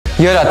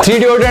Here are 3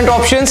 deodorant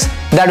options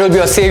that will be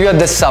your savior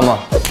this summer.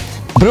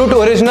 Brut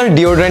Original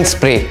Deodorant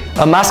Spray,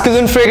 a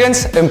masculine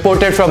fragrance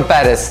imported from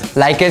Paris.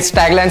 Like its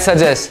tagline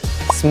suggests,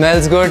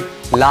 smells good,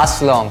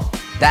 lasts long.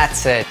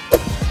 That's it.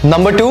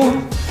 Number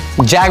 2.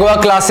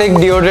 Jaguar Classic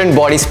Deodorant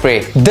Body Spray.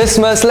 This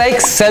smells like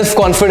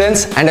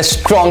self-confidence and a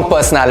strong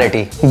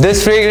personality.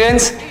 This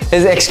fragrance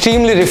is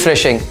extremely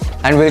refreshing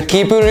and will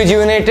keep you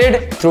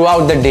rejuvenated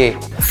throughout the day.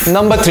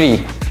 Number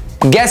 3.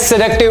 Guess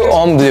Seductive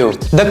Homme Blue.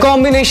 The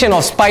combination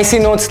of spicy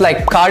notes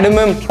like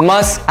cardamom,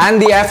 musk and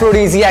the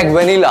aphrodisiac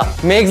vanilla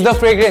makes the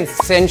fragrance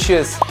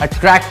sensuous,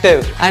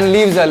 attractive and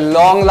leaves a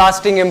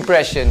long-lasting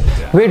impression.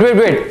 Wait.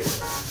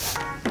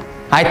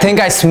 I think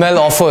I smell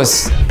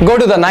offers. Go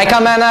to the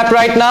NykaaMan app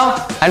right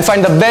now and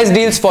find the best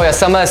deals for your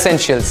summer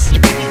essentials.